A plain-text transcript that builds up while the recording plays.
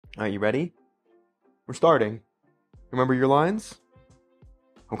All right, you ready? We're starting. Remember your lines?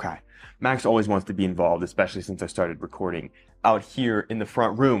 Okay. Max always wants to be involved, especially since I started recording out here in the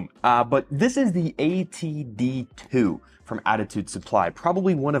front room. But this is the ATD2 from Attitude Supply,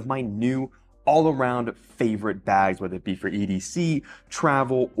 probably one of my new all-around favorite bags, whether it be for EDC,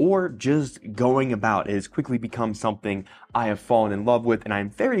 travel, or just going about. It has quickly become something I have fallen in love with, and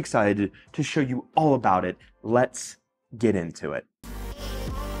I'm very excited to show you all about it. Let's get into it.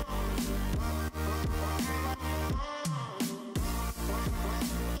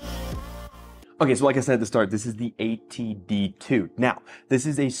 Okay, so like I said at the start, this is the ATD2. Now, this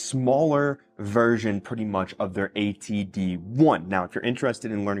is a smaller version pretty much of their ATD1. Now, if you're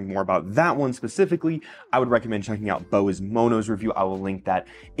interested in learning more about that one specifically, I would recommend checking out Bo's Mono's review. I will link that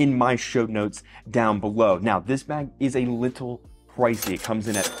in my show notes down below. Now, this bag is a little pricey. It comes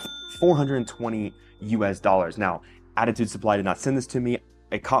in at $420 US. Now, Attitude Supply did not send this to me.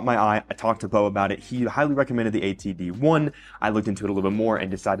 It caught my eye. I talked to Bo about it. He highly recommended the ATD1. I looked into it a little bit more and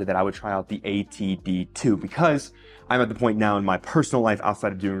decided that I would try out the ATD2 because I'm at the point now in my personal life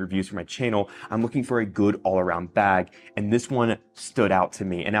outside of doing reviews for my channel. I'm looking for a good all-around bag, and this one stood out to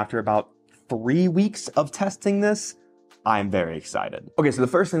me. And after about 3 weeks of testing this, I'm very excited. Okay, so the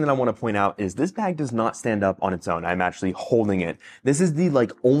first thing that I want to point out is this bag does not stand up on its own. I'm actually holding it. This is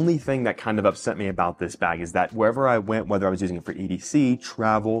the only thing that kind of upset me about this bag is that wherever I went, whether I was using it for EDC,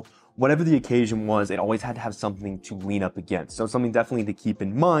 travel, whatever the occasion was, it always had to have something to lean up against. So something definitely to keep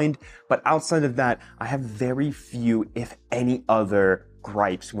in mind. But outside of that, I have very few, if any other,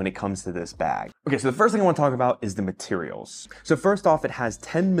 gripes when it comes to this bag. Okay, so the first thing I want to talk about is the materials. So first off, it has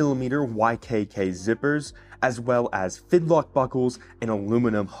 10mm YKK zippers, as well as fidlock buckles and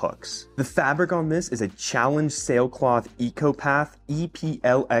aluminum hooks. The fabric on this is a Challenge Sailcloth EcoPath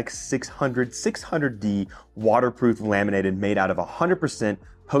EPLX 600-600D waterproof laminated made out of 100%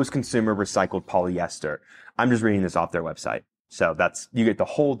 post-consumer recycled polyester. I'm just reading this off their website. So you get the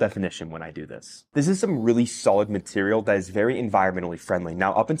whole definition when I do this. This is some really solid material that is very environmentally friendly.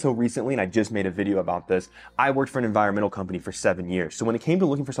 Now, up until recently, and I just made a video about this, I worked for an environmental company for 7 years. So when it came to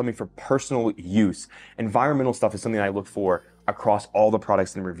looking for something for personal use, environmental stuff is something I look for across all the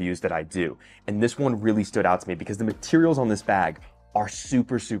products and reviews that I do. And this one really stood out to me because the materials on this bag are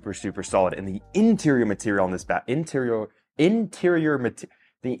super, super, super solid. And the interior material on this bag, the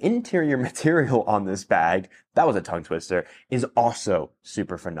interior material on this bag, that was a tongue twister, is also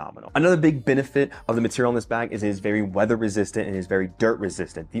super phenomenal. Another big benefit of the material on this bag is it is very weather resistant and is very dirt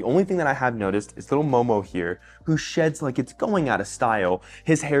resistant. The only thing that I have noticed is little Momo here, who sheds like it's going out of style.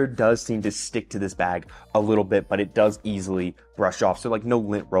 His hair does seem to stick to this bag a little bit, but it does easily brush off. So no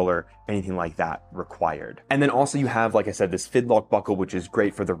lint roller, anything like that required. And then also you have, like I said, this fidlock buckle, which is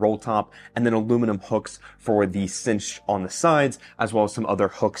great for the roll top, and then aluminum hooks for the cinch on the sides, as well as some other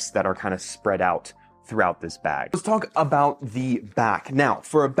hooks that are kind of spread out throughout this bag. Let's talk about the back. Now,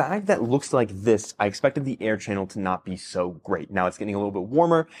 for a bag that looks like this, I expected the air channel to not be so great. Now it's getting a little bit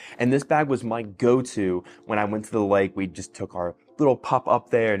warmer, and this bag was my go-to when I went to the lake. We just took our little pup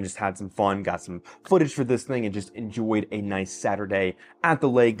up there and just had some fun, got some footage for this thing, and just enjoyed a nice Saturday at the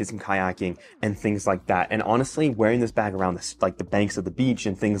lake, did some kayaking and things like that. And honestly, wearing this bag around the banks of the beach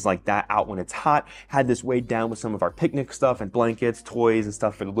and things like that out when it's hot, had this weighed down with some of our picnic stuff and blankets, toys and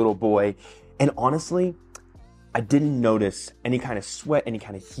stuff for the little boy. And honestly, I didn't notice any kind of sweat, any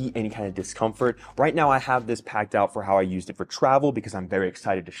kind of heat, any kind of discomfort. Right now I have this packed out for how I used it for travel because I'm very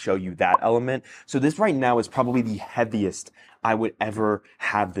excited to show you that element. So this right now is probably the heaviest I would ever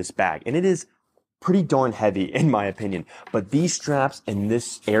have this bag. And it is pretty darn heavy in my opinion. But these straps and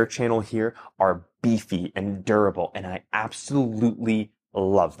this air channel here are beefy and durable, and I absolutely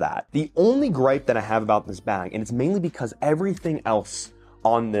love that. The only gripe that I have about this bag, and it's mainly because everything else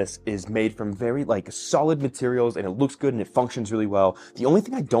on this is made from very solid materials and it looks good and it functions really well. The only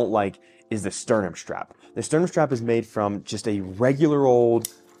thing I don't like is the sternum strap. The sternum strap is made from just a regular old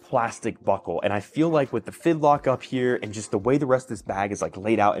plastic buckle, and I feel like with the fidlock up here and just the way the rest of this bag is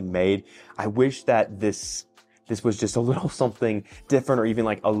laid out and made, I wish that this was just a little something different, or even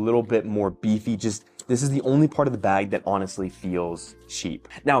a little bit more beefy. This is the only part of the bag that honestly feels cheap.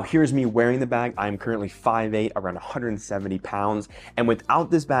 Now, here's me wearing the bag. I'm currently 5'8", around 170 pounds, and without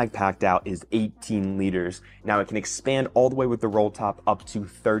this bag packed out is 18 liters. Now, it can expand all the way with the roll top up to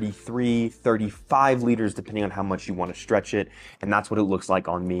 33, 35 liters, depending on how much you want to stretch it, and that's what it looks like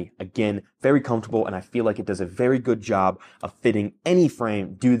on me. Again, very comfortable, and I feel like it does a very good job of fitting any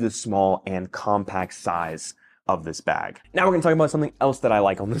frame due to the small and compact size of this bag. Now we're going to talk about something else that I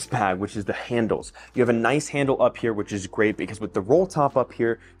like on this bag, which is the handles. You have a nice handle up here, which is great because with the roll top up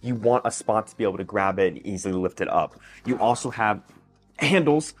here, you want a spot to be able to grab it and easily lift it up. You also have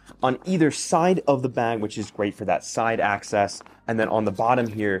handles on either side of the bag, which is great for that side access. And then on the bottom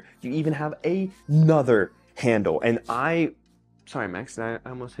here, you even have another handle. And sorry, Max, I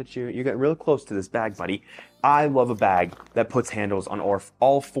almost hit you. You got real close to this bag, buddy. I love a bag that puts handles on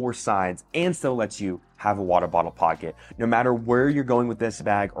all four sides and still lets you have a water bottle pocket. No matter where you're going with this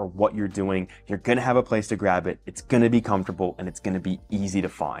bag or what you're doing, you're gonna have a place to grab it. It's gonna be comfortable and it's gonna be easy to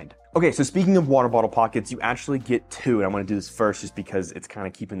find. Okay, so speaking of water bottle pockets, you actually get two, and I wanna do this first just because it's kind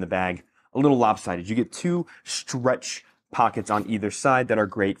of keeping the bag a little lopsided. You get two stretch pockets on either side that are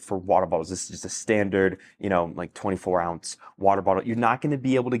great for water bottles. This is just a standard, like 24-ounce water bottle. You're not going to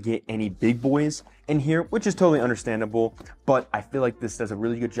be able to get any big boys in here, which is totally understandable, but I feel like this does a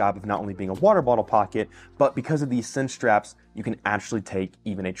really good job of not only being a water bottle pocket, but because of these cinch straps, you can actually take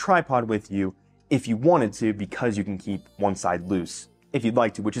even a tripod with you if you wanted to, because you can keep one side loose if you'd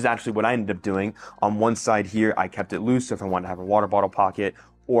like to, which is actually what I ended up doing. On one side here, I kept it loose, so if I wanted to have a water bottle pocket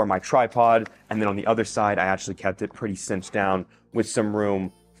or my tripod, and then on the other side, I actually kept it pretty cinched down with some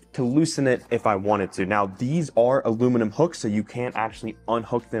room to loosen it if I wanted to. Now, these are aluminum hooks, so you can't actually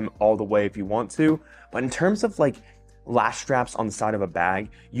unhook them all the way if you want to, but in terms of like lash straps on the side of a bag,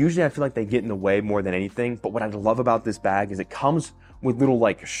 usually I feel like they get in the way more than anything, but what I love about this bag is it comes with little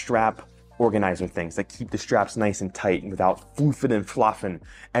like strap organizer things that keep the straps nice and tight and without floofing and flopping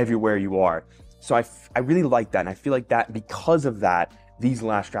everywhere you are. So I really like that, and I feel like that because of that, these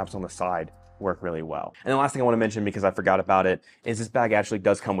lash straps on the side work really well. And the last thing I want to mention, because I forgot about it, is this bag actually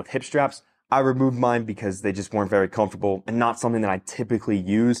does come with hip straps. I removed mine because they just weren't very comfortable and not something that I typically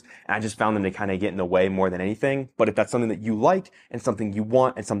use. And I just found them to kind of get in the way more than anything. But if that's something that you like and something you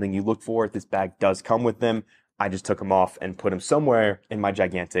want and something you look for, this bag does come with them. I just took them off and put them somewhere in my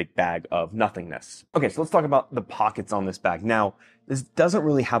gigantic bag of nothingness. Okay, so let's talk about the pockets on this bag. Now, this doesn't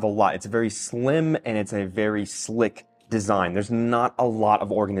really have a lot. It's very slim and it's a very slick design. There's not a lot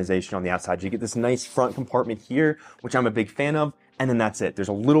of organization on the outside. You get this nice front compartment here, which I'm a big fan of, and then that's it. There's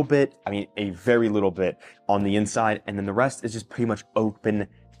a little bit, a very little bit on the inside, and then the rest is just pretty much open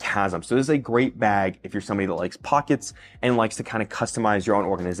chasm. So this is a great bag if you're somebody that likes pockets and likes to kind of customize your own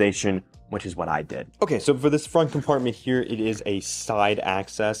organization, which is what I did. Okay, so for this front compartment here, it is a side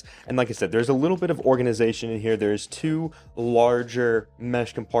access. And like I said, there's a little bit of organization in here. There's two larger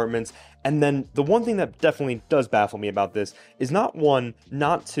mesh compartments. And then the one thing that definitely does baffle me about this is not one,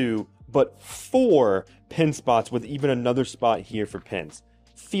 not two, but four pin spots with even another spot here for pins.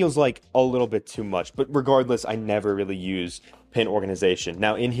 Feels like a little bit too much, but regardless, I never really use pin organization.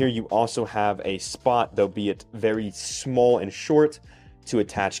 Now in here, you also have a spot, though be it very small and short, to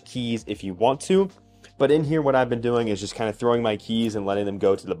attach keys if you want to. But in here, what I've been doing is just kind of throwing my keys and letting them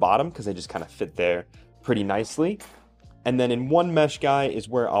go to the bottom because they just kind of fit there pretty nicely. And then in one mesh guy is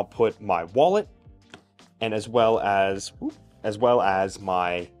where I'll put my wallet, and as well as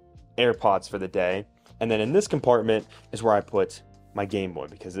my AirPods for the day. And then in this compartment is where I put my Game Boy,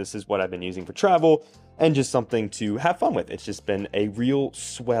 because this is what I've been using for travel and just something to have fun with. It's just been a real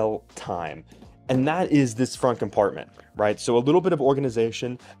swell time. And that is this front compartment, right? So a little bit of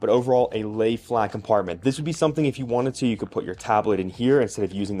organization, but overall a lay flat compartment. This would be something, if you wanted to, you could put your tablet in here instead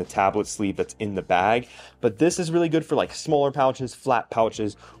of using the tablet sleeve that's in the bag. But this is really good for like smaller pouches, flat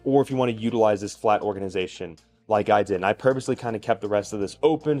pouches, or if you want to utilize this flat organization like I did. And I purposely kind of kept the rest of this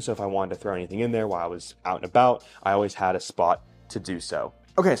open, so if I wanted to throw anything in there while I was out and about, I always had a spot to do so.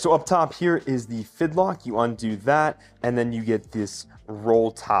 Okay, so up top here is the fidlock. You undo that, and then you get this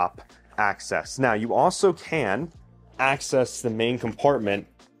roll top access. Now, you also can access the main compartment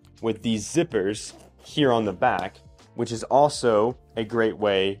with these zippers here on the back, which is also a great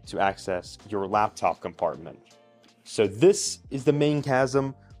way to access your laptop compartment. So this is the main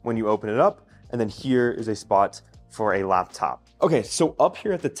chasm when you open it up, and then here is a spot for a laptop. Okay, so up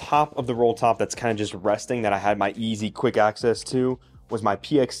here at the top of the roll top that's kind of just resting, that I had my easy quick access to, was my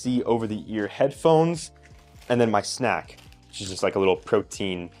PXC over-the-ear headphones, and then my snack, which is just like a little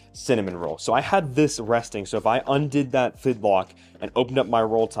protein cinnamon roll. So I had this resting, so if I undid that fidlock and opened up my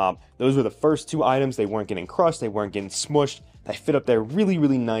roll top, those were the first two items. They weren't getting crushed, they weren't getting smushed. They fit up there really,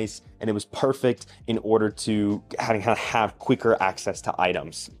 really nice, and it was perfect in order to have quicker access to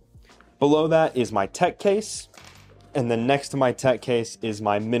items. Below that is my tech case, and then next to my tech case is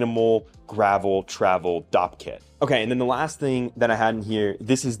my minimal gravel travel DOP kit. Okay, and then the last thing that I had in here,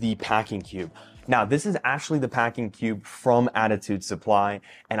 this is the packing cube. Now, this is actually the packing cube from Attitude Supply,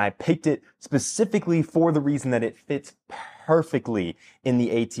 and I picked it specifically for the reason that it fits perfectly in the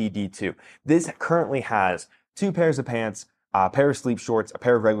ATD2. This currently has 2 pairs of pants, a pair of sleep shorts, a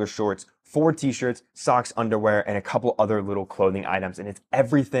pair of regular shorts, 4 t-shirts, socks, underwear, and a couple other little clothing items, and it's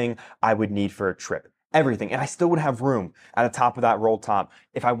everything I would need for a trip. everything. And I still would have room at the top of that roll top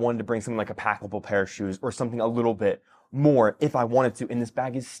if I wanted to bring something like a packable pair of shoes or something a little bit more if I wanted to. And this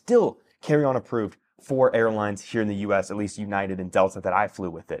bag is still carry-on approved for airlines here in the US, at least United and Delta that I flew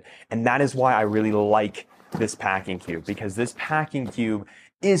with it. And that is why I really like this packing cube, because this packing cube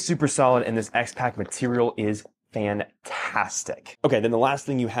is super solid and this X-Pack material is fantastic. Okay, then the last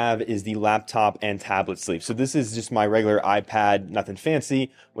thing you have is the laptop and tablet sleeve. So this is just my regular iPad, nothing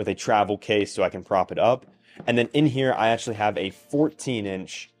fancy, with a travel case so I can prop it up. And then in here, I actually have a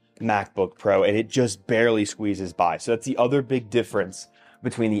 14-inch MacBook Pro, and it just barely squeezes by. So that's the other big difference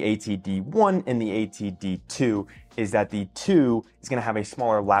between the ATD1 and the ATD2 is that the 2 is going to have a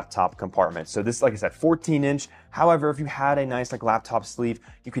smaller laptop compartment. So this, like I said, 14-inch. However, if you had a nice like laptop sleeve,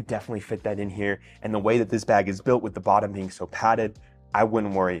 you could definitely fit that in here. And the way that this bag is built with the bottom being so padded, I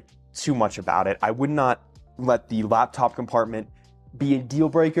wouldn't worry too much about it. I would not let the laptop compartment be a deal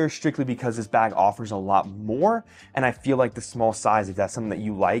breaker strictly because this bag offers a lot more. And I feel like the small size, if that's something that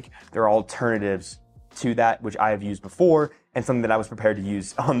you like, there are alternatives to that, which I have used before, and something that I was prepared to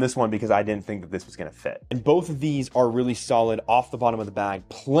use on this one because I didn't think that this was going to fit. And both of these are really solid off the bottom of the bag.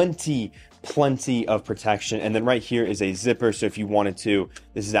 Plenty of protection. And then right here is a zipper. So if you wanted to,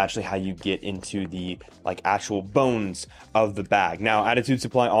 this is actually how you get into the like actual bones of the bag. Now, Attitude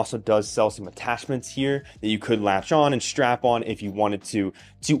Supply also does sell some attachments here that you could latch on and strap on if you wanted to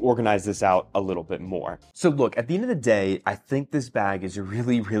organize this out a little bit more. So look, at the end of the day, I think this bag is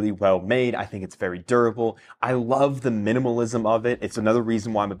really well made. I think it's very durable. I love the minimalism of it. It's another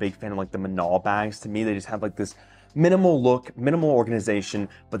reason why I'm a big fan of like the Manal bags. To me, they just have like this minimal look, minimal organization,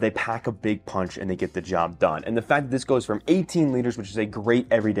 but they pack a big punch and they get the job done. And the fact that this goes from 18 liters, which is a great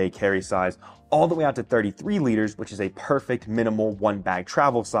everyday carry size, all the way out to 33 liters, which is a perfect minimal one bag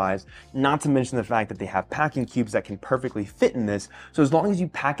travel size, not to mention the fact that they have packing cubes that can perfectly fit in this. So as long as you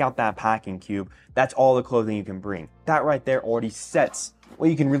pack out that packing cube, that's all the clothing you can bring. That right there already sets what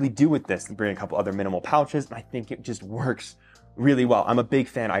you can really do with this. You bring a couple other minimal pouches, and I think it just works really well. I'm a big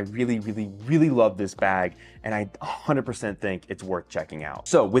fan. I really love this bag, and I 100% think it's worth checking out.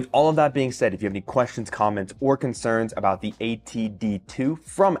 So with all of that being said, if you have any questions, comments, or concerns about the ATD2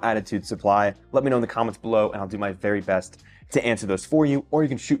 from Attitude Supply, let me know in the comments below, and I'll do my very best to answer those for you. Or you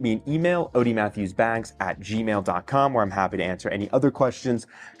can shoot me an email, odiematthewsbags@gmail.com, where I'm happy to answer any other questions,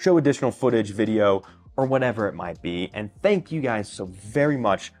 show additional footage, video, or whatever it might be. And thank you guys so very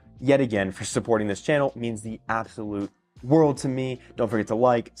much yet again for supporting this channel. It means the absolute world to me. Don't forget to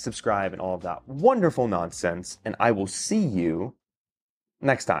like, subscribe, and all of that wonderful nonsense. And I will see you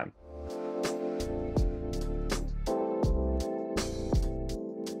next time.